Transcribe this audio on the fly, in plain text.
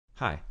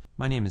Hi,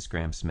 my name is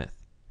Graham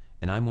Smith,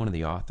 and I'm one of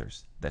the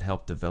authors that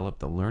helped develop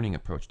the learning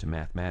approach to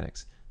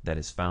mathematics that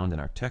is found in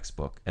our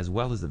textbook as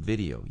well as the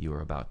video you are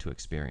about to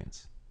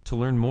experience. To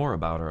learn more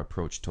about our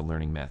approach to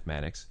learning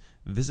mathematics,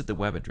 visit the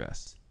web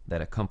address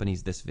that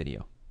accompanies this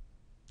video.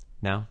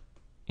 Now,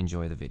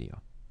 enjoy the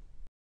video.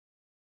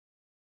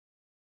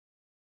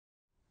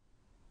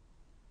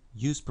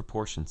 Use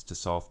proportions to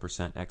solve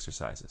percent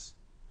exercises.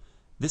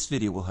 This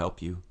video will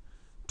help you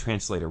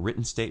translate a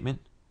written statement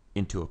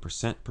into a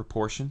percent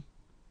proportion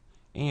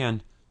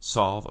and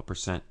solve a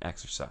percent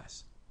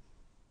exercise.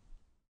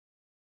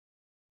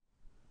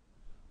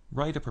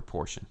 Write a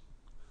proportion.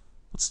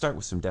 Let's start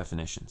with some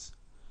definitions.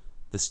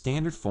 The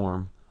standard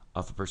form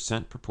of a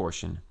percent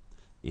proportion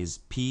is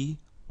P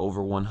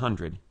over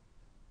 100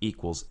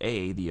 equals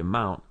A, the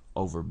amount,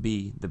 over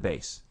B, the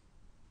base.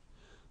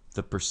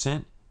 The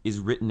percent is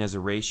written as a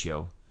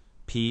ratio,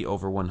 P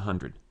over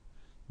 100.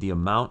 The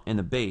amount and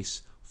the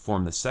base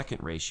form the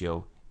second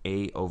ratio,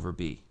 A over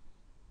B.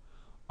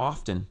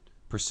 Often,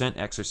 percent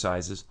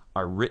exercises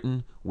are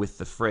written with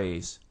the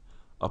phrase,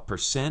 a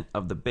percent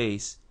of the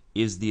base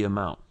is the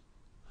amount.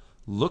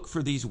 Look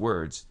for these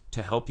words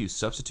to help you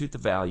substitute the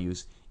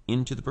values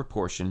into the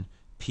proportion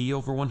P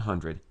over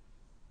 100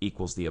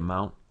 equals the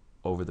amount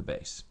over the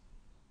base.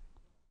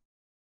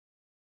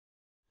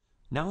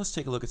 Now let's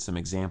take a look at some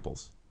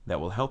examples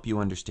that will help you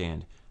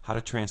understand how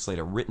to translate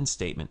a written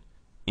statement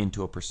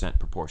into a percent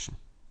proportion.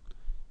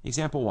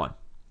 Example 1.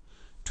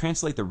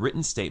 Translate the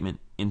written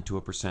statement into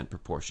a percent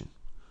proportion.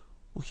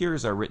 Well, here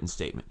is our written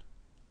statement.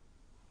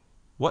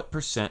 What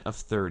percent of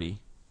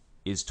 30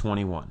 is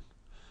 21?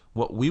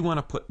 What we want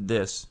to put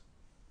this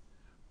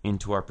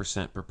into our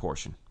percent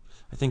proportion.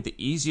 I think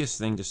the easiest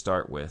thing to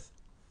start with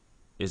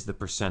is the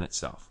percent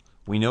itself.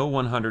 We know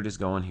 100 is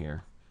going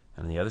here,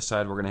 and on the other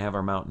side we're going to have our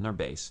amount and our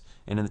base,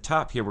 and in the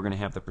top here we're going to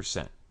have the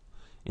percent.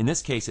 In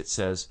this case it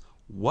says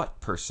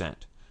what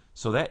percent,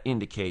 so that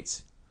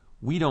indicates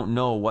we don't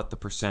know what the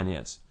percent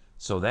is,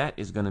 so that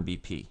is going to be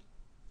P,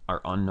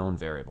 our unknown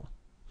variable.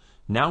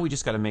 Now we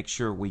just got to make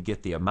sure we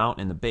get the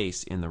amount and the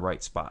base in the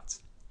right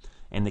spots.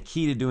 And the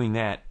key to doing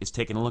that is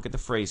taking a look at the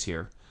phrase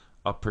here,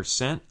 a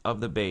percent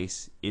of the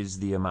base is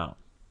the amount.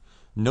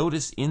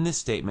 Notice in this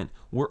statement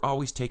we're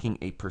always taking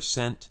a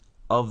percent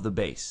of the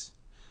base.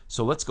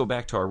 So let's go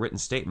back to our written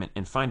statement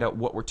and find out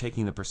what we're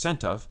taking the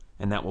percent of,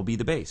 and that will be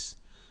the base.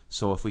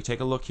 So if we take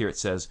a look here, it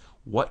says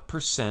what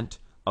percent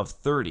of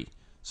 30.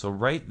 So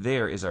right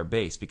there is our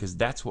base because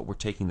that's what we're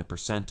taking the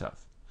percent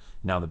of.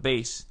 Now the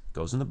base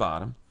goes in the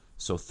bottom,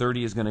 so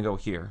 30 is going to go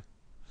here,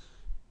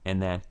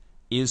 and that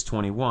is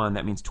 21.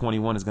 That means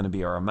 21 is going to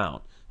be our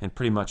amount. And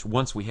pretty much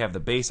once we have the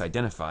base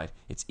identified,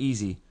 it's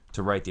easy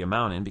to write the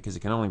amount in because it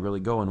can only really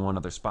go in one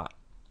other spot.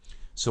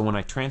 So when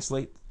I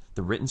translate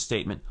the written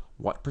statement,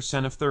 what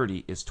percent of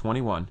 30 is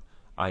 21,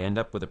 I end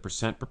up with a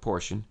percent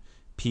proportion,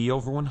 P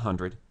over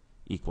 100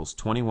 equals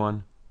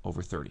 21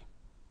 over 30.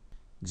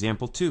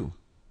 Example 2.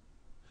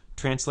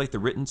 Translate the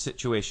written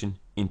situation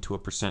into a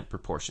percent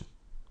proportion.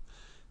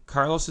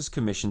 Carlos's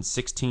commission,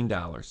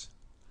 $16,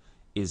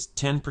 is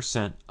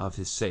 10% of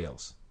his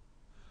sales.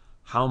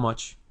 How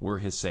much were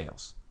his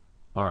sales?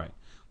 All right,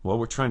 well,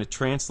 we're trying to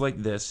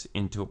translate this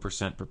into a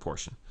percent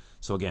proportion.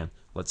 So again,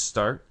 let's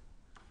start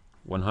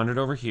 100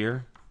 over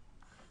here.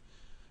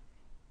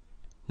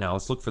 Now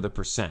let's look for the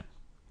percent.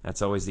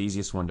 That's always the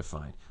easiest one to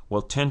find.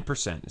 Well,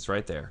 10% is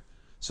right there.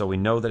 So we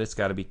know that it's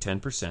got to be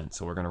 10%,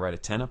 so we're going to write a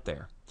 10 up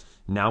there.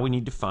 Now we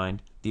need to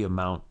find the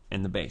amount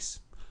and the base.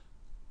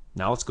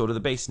 Now let's go to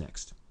the base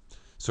next.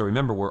 So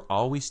remember, we're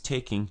always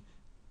taking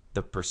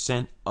the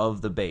percent of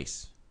the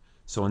base.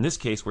 So in this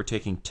case, we're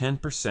taking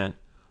 10%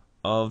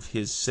 of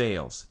his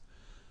sales.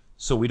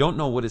 So we don't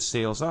know what his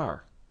sales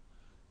are.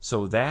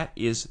 So that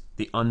is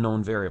the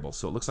unknown variable.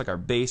 So it looks like our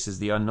base is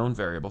the unknown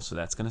variable, so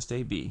that's going to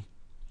stay B.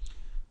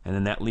 And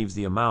then that leaves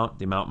the amount.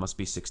 The amount must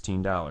be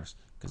 $16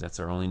 because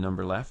that's our only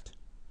number left.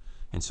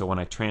 And so when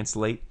I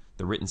translate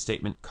the written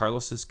statement,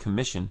 Carlos's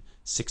commission,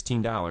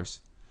 $16,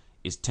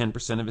 is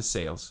 10% of his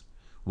sales,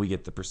 we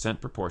get the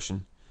percent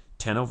proportion,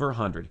 10 over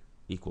 100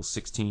 equals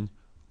 16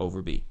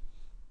 over B.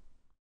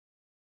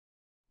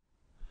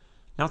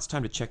 Now it's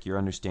time to check your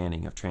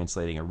understanding of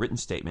translating a written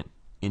statement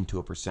into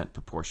a percent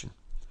proportion.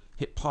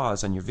 Hit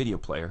pause on your video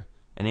player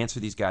and answer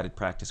these guided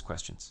practice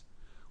questions.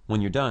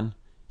 When you're done,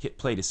 hit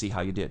play to see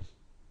how you did.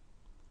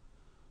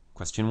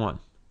 Question 1.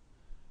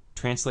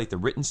 Translate the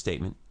written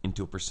statement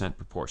into a percent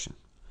proportion.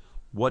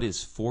 What is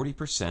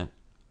 40%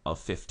 of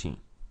 15?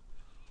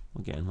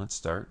 Again, let's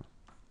start.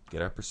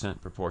 Get our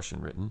percent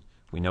proportion written.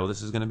 We know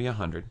this is going to be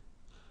 100.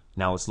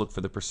 Now let's look for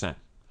the percent.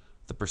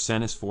 The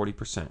percent is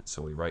 40%,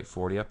 so we write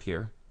 40 up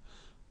here.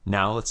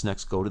 Now let's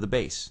next go to the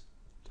base.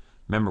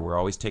 Remember, we're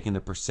always taking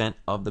the percent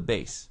of the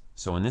base.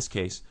 So in this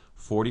case,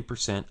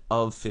 40%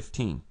 of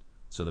 15.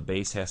 So the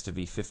base has to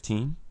be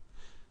 15.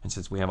 And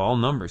since we have all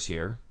numbers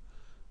here,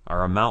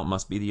 our amount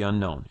must be the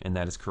unknown, and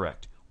that is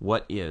correct.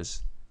 What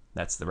is,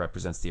 that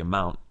represents the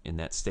amount in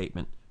that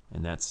statement,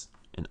 and that's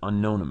an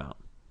unknown amount.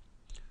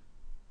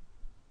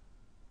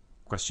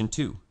 Question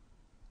 2.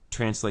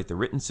 Translate the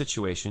written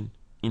situation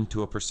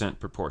into a percent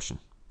proportion.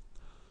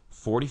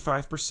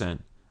 45%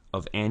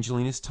 of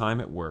Angelina's time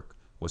at work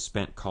was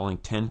spent calling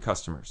 10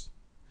 customers.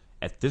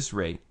 At this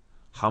rate,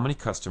 how many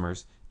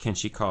customers can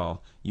she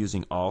call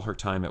using all her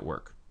time at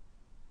work?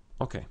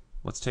 Okay,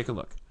 let's take a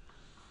look.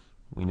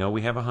 We know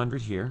we have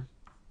 100 here.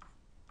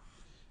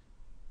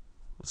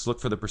 Let's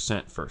look for the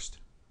percent first.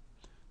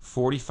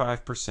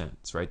 45%,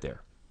 it's right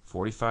there.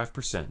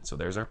 45%, so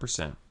there's our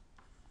percent.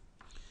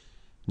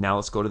 Now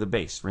let's go to the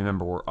base.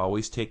 Remember, we're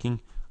always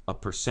taking a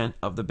percent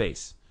of the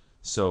base.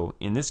 So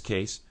in this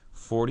case,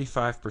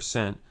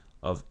 45%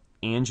 of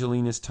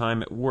Angelina's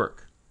time at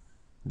work.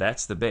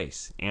 That's the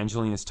base,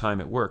 Angelina's time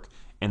at work.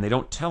 And they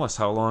don't tell us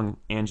how long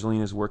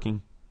Angelina's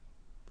working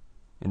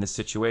in this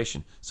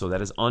situation. So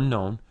that is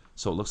unknown.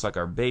 So it looks like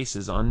our base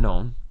is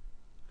unknown.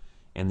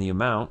 And the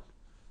amount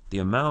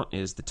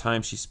is the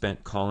time she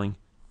spent calling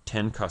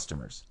 10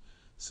 customers.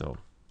 So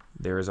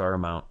there is our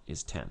amount,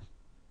 is 10.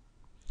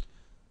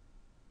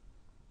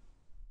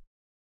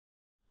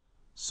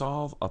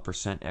 Solve a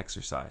percent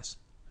exercise.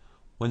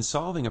 When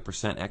solving a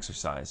percent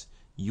exercise,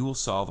 you will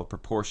solve a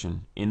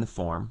proportion in the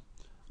form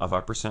of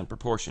our percent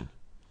proportion.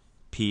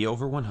 P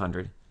over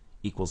 100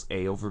 equals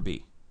A over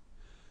B.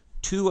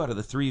 2 out of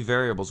the 3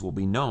 variables will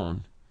be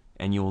known,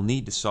 and you will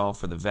need to solve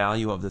for the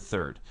value of the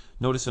third.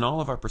 Notice in all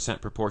of our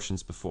percent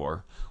proportions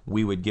before,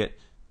 we would get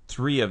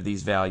 3 of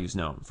these values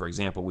known. For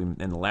example,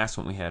 in the last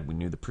one we had, we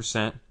knew the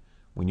percent,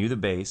 we knew the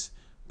base,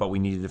 but we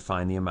needed to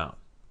find the amount.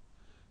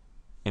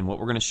 And what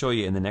we're going to show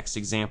you in the next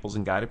examples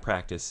and guided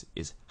practice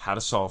is how to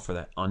solve for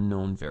that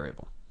unknown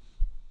variable.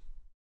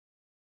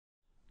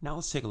 Now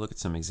let's take a look at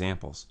some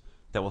examples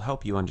that will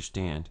help you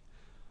understand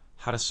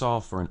how to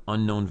solve for an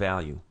unknown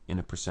value in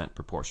a percent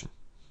proportion.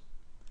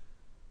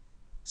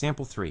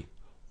 Example 3.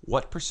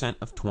 What percent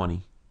of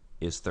 20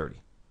 is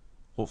 30?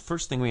 Well,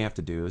 first thing we have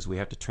to do is we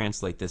have to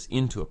translate this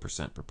into a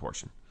percent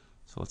proportion.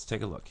 So let's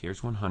take a look.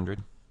 Here's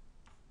 100.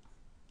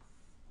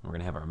 We're going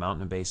to have our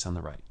amount and a base on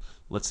the right.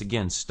 Let's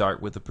again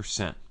start with the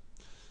percent.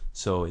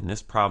 So in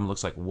this problem, it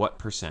looks like what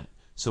percent?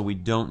 So we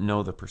don't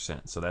know the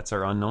percent. So that's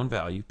our unknown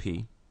value,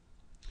 P.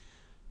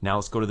 Now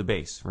let's go to the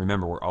base.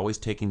 Remember, we're always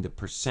taking the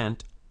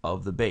percent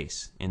of the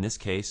base. In this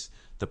case,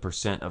 the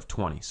percent of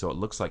 20. So it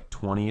looks like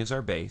 20 is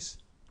our base,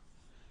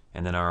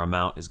 and then our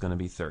amount is going to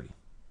be 30.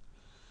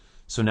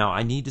 So now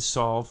I need to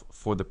solve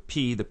for the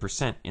P, the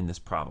percent, in this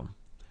problem,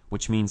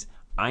 which means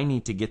I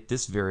need to get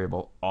this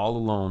variable all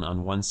alone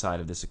on one side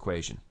of this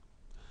equation.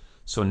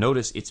 So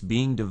notice it's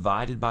being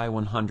divided by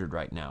 100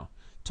 right now.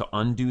 To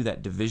undo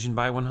that division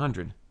by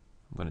 100,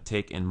 I'm going to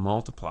take and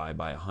multiply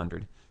by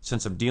 100.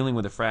 Since I'm dealing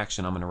with a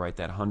fraction, I'm going to write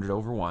that 100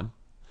 over 1.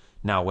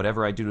 Now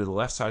whatever I do to the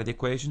left side of the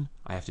equation,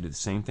 I have to do the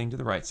same thing to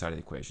the right side of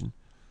the equation.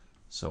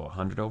 So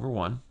 100 over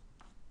 1.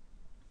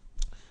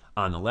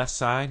 On the left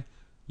side,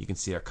 you can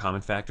see our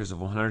common factors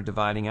of 100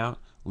 dividing out,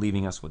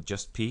 leaving us with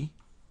just P.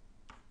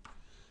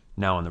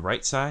 Now on the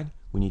right side,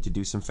 we need to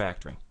do some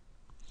factoring.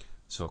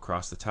 So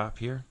across the top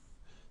here,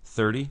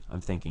 30,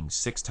 I'm thinking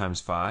 6 times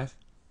 5.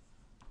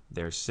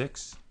 There's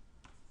 6.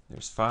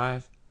 There's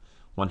 5.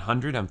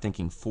 100, I'm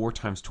thinking 4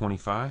 times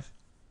 25.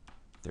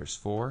 There's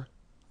 4.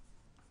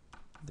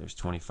 There's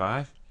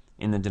 25.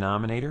 In the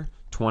denominator,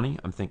 20,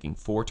 I'm thinking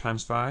 4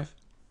 times 5.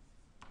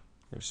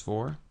 There's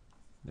 4.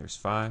 There's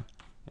 5.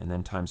 And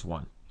then times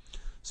 1.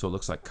 So it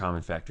looks like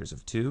common factors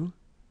of 2,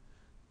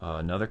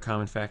 another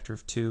common factor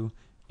of 2,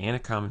 and a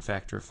common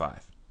factor of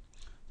 5.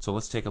 So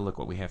let's take a look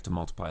what we have to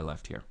multiply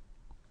left here.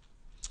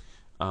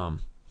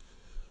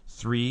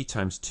 3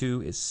 times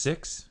 2 is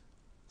 6.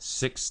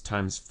 6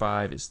 times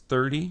 5 is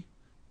 30.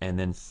 And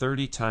then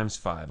 30 times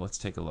 5. Let's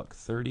take a look.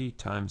 30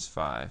 times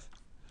 5.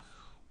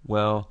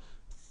 Well,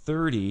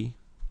 30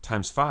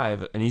 times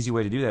 5, an easy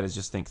way to do that is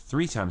just think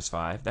 3 times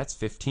 5, that's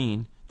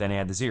 15, then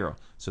add the 0.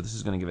 So this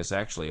is going to give us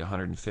actually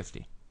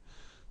 150.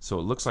 So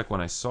it looks like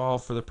when I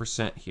solve for the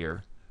percent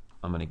here,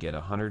 I'm going to get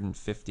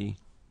 150%.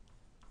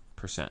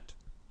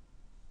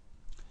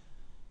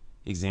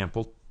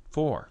 Example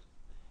 4.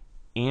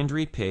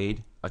 Andrea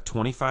paid a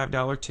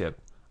 $25 tip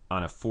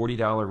on a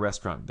 $40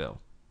 restaurant bill.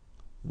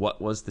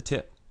 What was the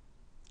tip?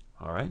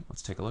 All right,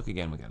 let's take a look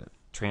again. We got to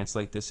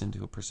translate this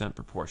into a percent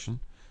proportion.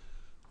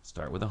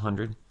 Start with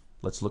 100.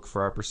 Let's look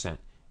for our percent.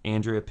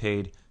 Andrea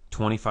paid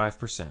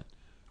 25%.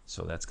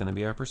 So that's going to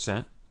be our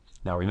percent.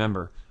 Now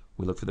remember,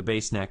 we look for the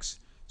base next.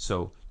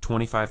 So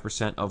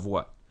 25% of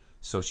what?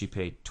 So she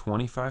paid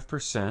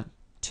 25%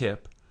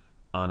 tip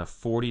on a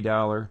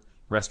 $40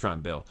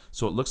 restaurant bill.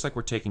 So it looks like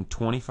we're taking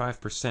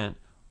 25%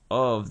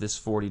 of this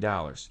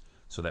 $40.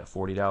 So that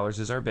 $40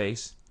 is our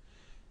base.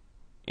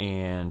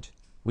 And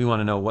we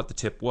want to know what the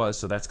tip was,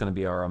 so that's going to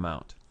be our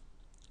amount.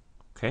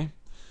 Okay?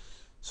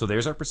 So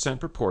there's our percent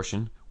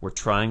proportion. We're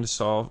trying to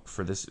solve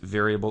for this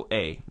variable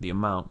A, the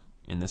amount,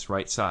 in this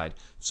right side.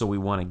 So we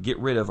want to get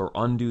rid of or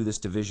undo this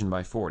division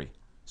by 40.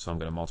 So I'm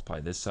going to multiply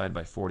this side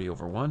by 40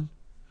 over 1.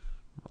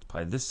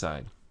 Multiply this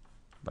side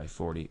by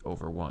 40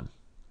 over 1.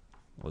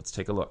 Let's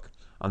take a look.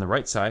 On the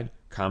right side,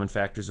 common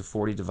factors of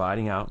 40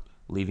 dividing out,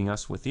 leaving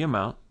us with the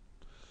amount.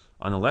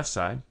 On the left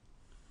side,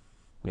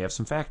 we have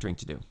some factoring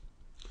to do.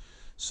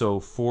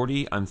 So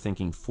 40, I'm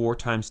thinking 4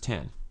 times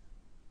 10.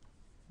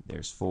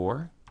 There's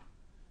 4.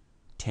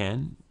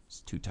 10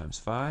 is 2 times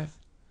 5.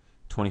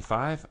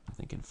 25, I'm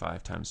thinking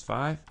 5 times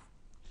 5.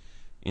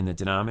 In the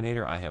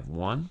denominator, I have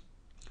 1.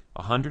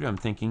 100, I'm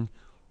thinking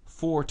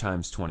 4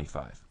 times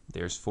 25.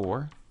 There's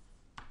 4.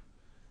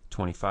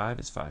 25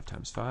 is 5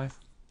 times 5.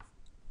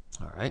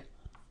 All right.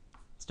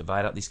 Let's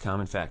divide out these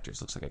common factors.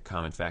 Looks like a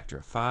common factor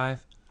of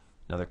 5,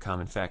 another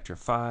common factor of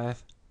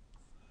 5,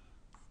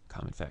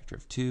 common factor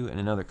of 2,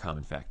 and another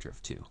common factor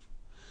of 2.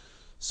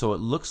 So it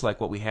looks like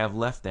what we have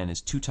left then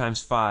is 2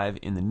 times 5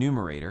 in the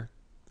numerator,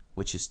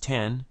 which is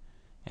 10,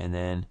 and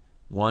then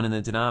 1 in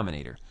the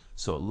denominator.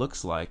 So it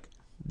looks like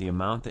the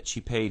amount that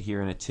she paid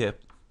here in a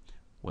tip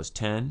was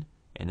 10,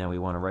 and then we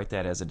want to write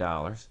that as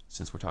 $1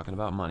 since we're talking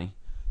about money.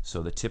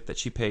 So the tip that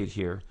she paid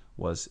here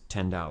was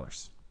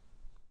 $10.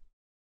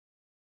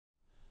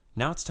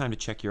 Now it's time to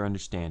check your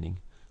understanding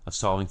of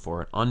solving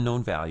for an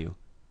unknown value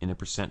in a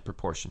percent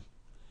proportion.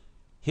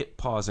 Hit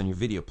pause on your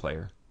video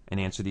player and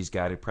answer these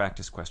guided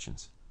practice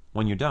questions.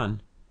 When you're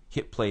done,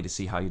 hit play to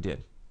see how you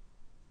did.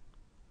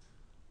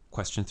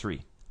 Question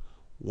 3.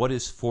 What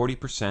is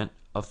 40%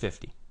 of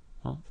 50?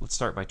 Well, let's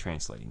start by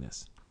translating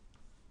this.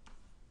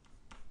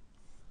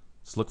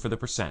 Let's look for the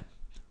percent.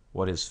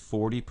 What is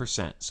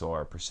 40%? So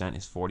our percent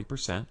is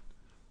 40%.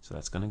 So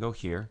that's going to go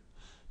here.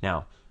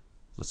 Now,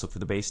 let's look for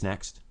the base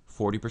next.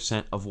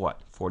 40% of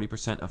what?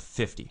 40% of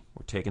 50.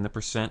 We're taking the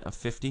percent of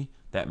 50.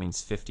 That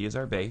means 50 is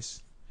our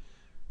base.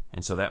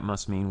 And so that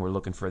must mean we're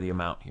looking for the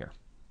amount here.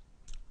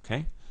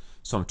 Okay?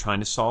 So I'm trying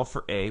to solve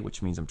for A,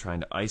 which means I'm trying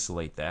to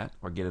isolate that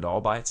or get it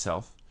all by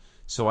itself.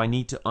 So I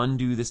need to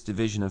undo this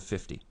division of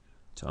 50.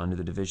 To undo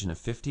the division of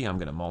 50, I'm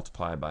going to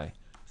multiply by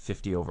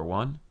 50 over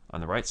 1 on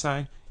the right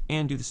side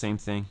and do the same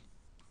thing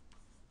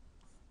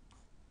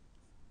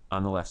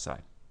on the left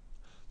side.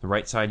 The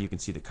right side, you can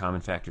see the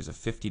common factors of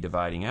 50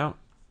 dividing out.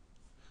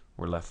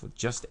 We're left with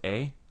just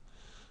A.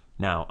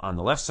 Now, on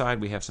the left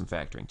side, we have some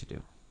factoring to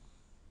do.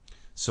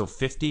 So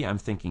 50, I'm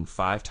thinking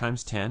 5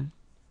 times 10.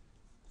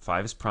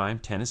 5 is prime,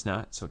 10 is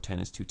not, so 10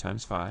 is 2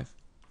 times 5.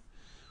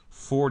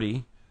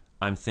 40,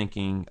 I'm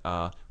thinking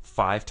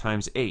 5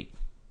 times 8.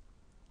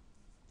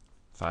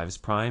 5 is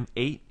prime,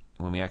 8.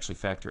 When we actually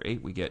factor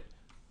 8, we get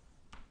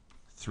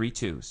 3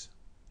 2's.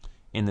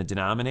 In the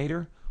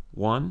denominator,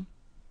 1.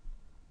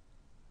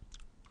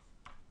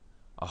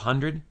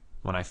 100,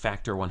 when I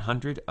factor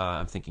 100,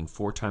 I'm thinking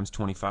 4 times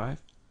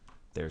 25.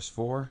 There's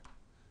 4.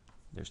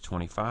 There's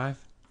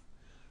 25.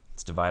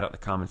 Let's divide out the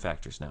common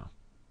factors now.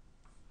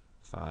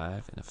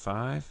 5 and a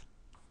 5.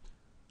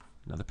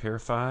 Another pair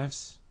of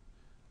 5's.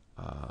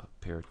 A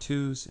pair of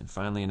 2's. And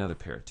finally another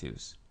pair of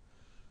 2's.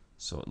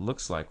 So it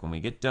looks like when we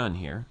get done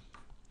here,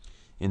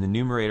 in the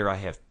numerator I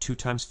have 2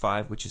 times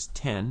 5, which is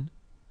 10.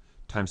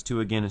 Times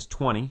 2 again is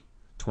 20.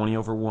 20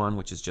 over 1,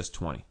 which is just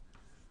 20.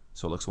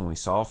 So it looks when we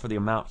solve for the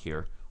amount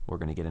here, we're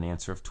going to get an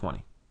answer of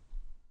 20.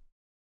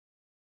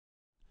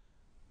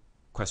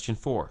 Question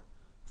 4.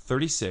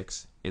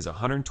 36 is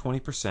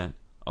 120%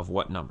 of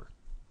what number?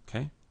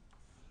 Okay?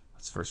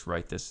 Let's first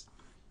write this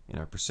in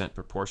our percent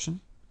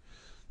proportion.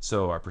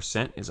 So our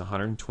percent is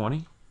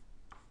 120.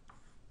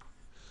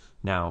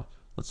 Now,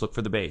 let's look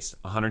for the base.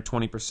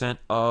 120%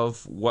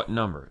 of what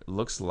number? It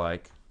looks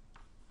like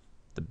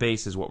the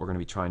base is what we're going to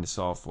be trying to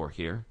solve for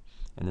here,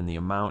 and then the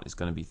amount is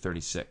going to be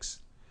 36.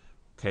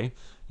 Okay?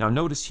 Now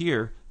notice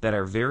here that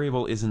our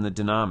variable is in the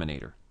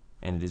denominator,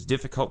 and it is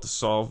difficult to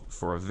solve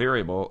for a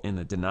variable in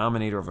the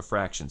denominator of a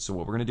fraction. So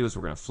what we're going to do is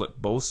we're going to flip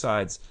both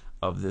sides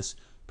of this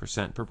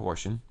percent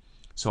proportion.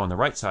 So on the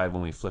right side,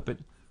 when we flip it,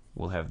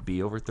 we'll have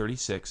b over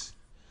 36.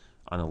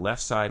 On the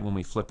left side, when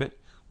we flip it,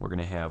 we're going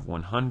to have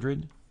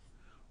 100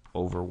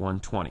 over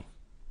 120.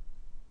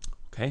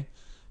 Okay?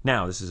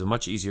 Now, this is a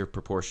much easier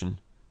proportion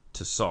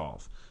to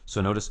solve.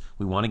 So notice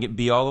we want to get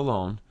b all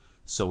alone,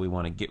 so we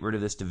want to get rid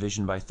of this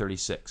division by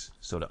 36.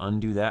 So to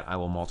undo that, I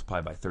will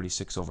multiply by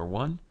 36 over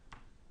 1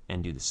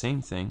 and do the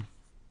same thing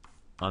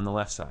on the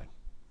left side.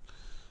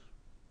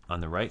 On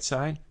the right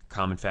side,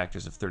 common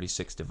factors of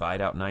 36 divide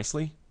out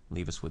nicely,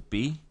 leave us with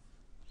b.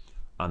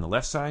 On the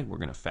left side, we're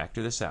going to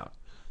factor this out.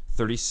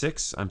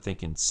 36, I'm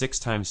thinking 6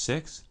 times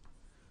 6.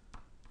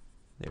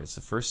 There's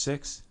the first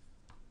 6.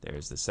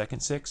 There's the second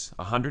 6.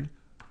 100,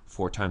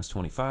 4 times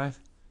 25.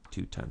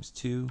 2 times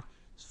 2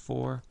 is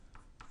 4.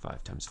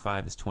 5 times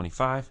 5 is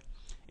 25.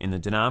 In the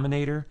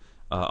denominator,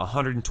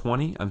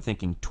 120, I'm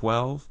thinking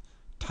 12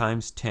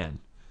 times 10.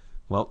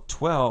 Well,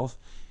 12,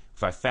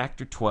 if I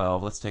factor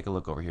 12, let's take a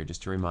look over here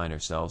just to remind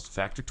ourselves.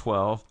 Factor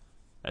 12,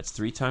 that's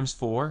 3 times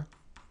 4,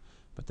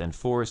 but then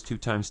 4 is 2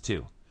 times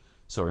 2.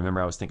 So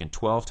remember, I was thinking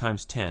 12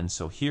 times 10,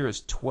 so here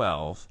is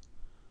 12.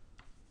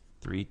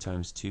 3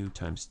 times 2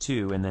 times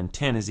 2, and then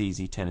 10 is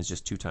easy. 10 is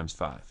just 2 times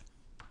 5.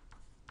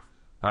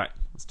 All right,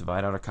 let's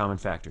divide out our common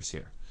factors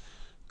here.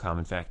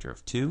 Common factor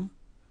of 2,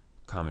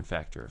 common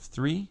factor of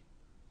 3,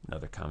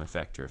 another common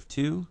factor of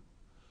 2,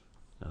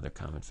 another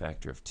common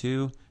factor of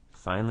 2,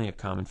 finally a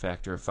common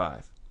factor of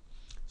 5.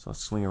 So let's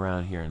swing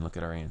around here and look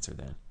at our answer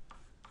then.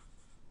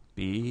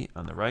 B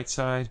on the right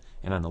side,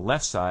 and on the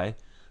left side,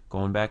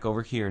 Going back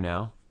over here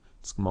now,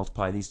 let's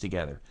multiply these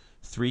together.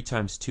 3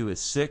 times 2 is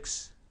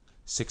 6.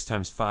 6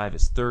 times 5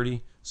 is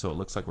 30. So it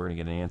looks like we're going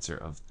to get an answer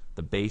of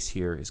the base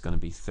here is going to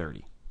be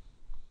 30.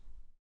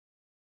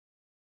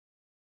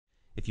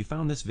 If you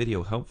found this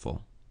video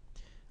helpful,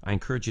 I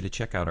encourage you to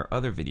check out our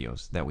other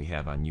videos that we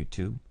have on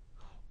YouTube,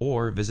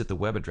 or visit the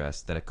web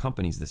address that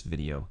accompanies this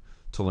video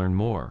to learn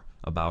more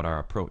about our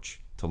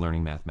approach to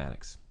learning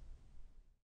mathematics.